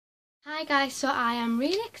Hi guys, so I am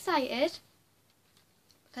really excited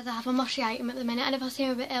because I have a mushy item at the minute, and if I seem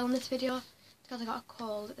a bit ill in this video, it's because I got a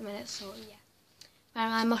cold at the minute, so yeah.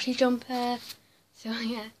 Wearing my mushy jumper, so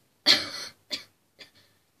yeah.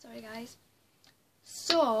 Sorry guys.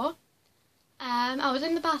 So, I was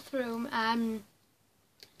in the bathroom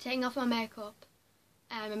taking off my makeup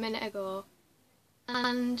a minute ago,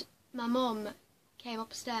 and my mum came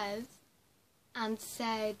upstairs and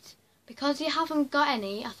said, because you haven't got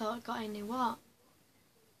any, I thought, got any what?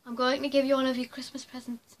 I'm going to give you one of your Christmas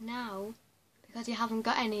presents now because you haven't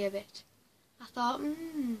got any of it. I thought,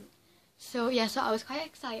 So yeah, so I was quite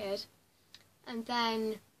excited. And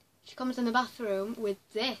then she comes in the bathroom with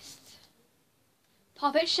this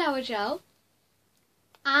Poppet shower gel.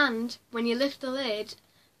 And when you lift the lid,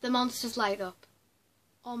 the monsters light up.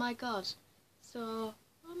 Oh my god. So,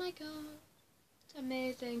 oh my god. It's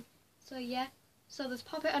amazing. So yeah. So there's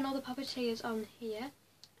Poppet and all the Poppeteers on here,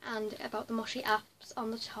 and about the mushy apps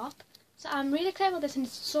on the top. So I'm really excited about this, and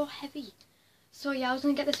it's so heavy. So yeah, I was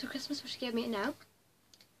going to get this for Christmas, but she gave me it now.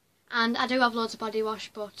 And I do have loads of body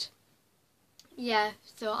wash, but yeah,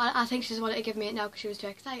 so I think she just wanted to give me it now because she was too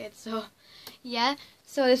excited. So yeah,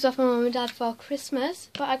 so this was for my mum and dad for Christmas,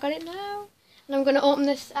 but I got it now. And I'm going to open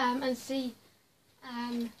this and see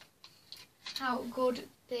how good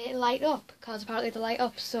they light up, because apparently they light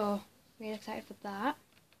up, so really excited for that.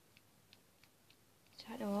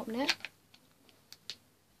 Trying to open it.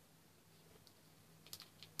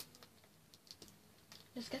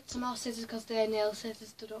 Let's get some more scissors because the nail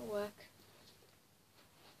scissors don't work.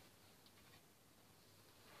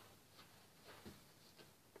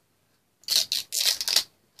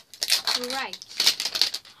 Right.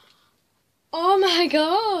 Oh my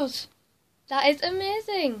god! That is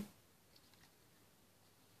amazing!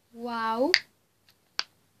 Wow.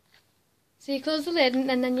 So you close the lid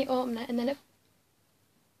and then you open it and then it...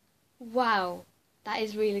 Wow, that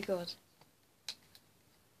is really good.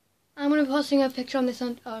 I'm going to be posting a picture on this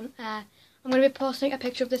I'm going to be posting a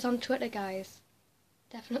picture of this on Twitter, guys.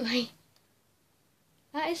 Definitely.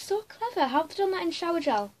 That is so clever. How have they done that in shower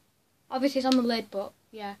gel? Obviously it's on the lid, but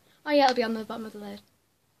yeah. Oh yeah, it'll be on the bottom of the lid.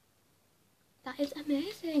 That is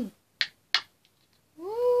amazing. Woo!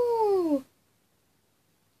 Oh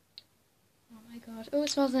my god. Oh, it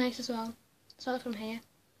smells nice as well. Smell it from here.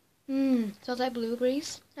 Smells like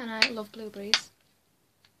blueberries, and I love blueberries.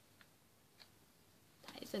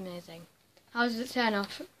 That is amazing. How does it turn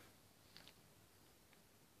off?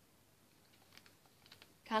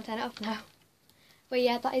 Can't turn it off now. But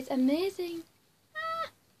yeah, that is amazing.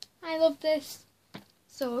 I love this.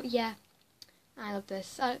 So yeah, I love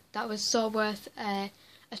this. That was so worth a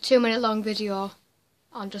 2-minute long video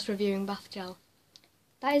on just reviewing bath gel.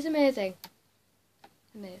 That is amazing.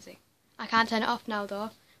 Amazing. I can't turn it off now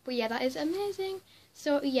though, but yeah, that is amazing.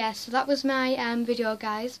 So yeah, so that was my video,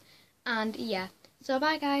 guys, and yeah, so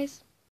bye guys.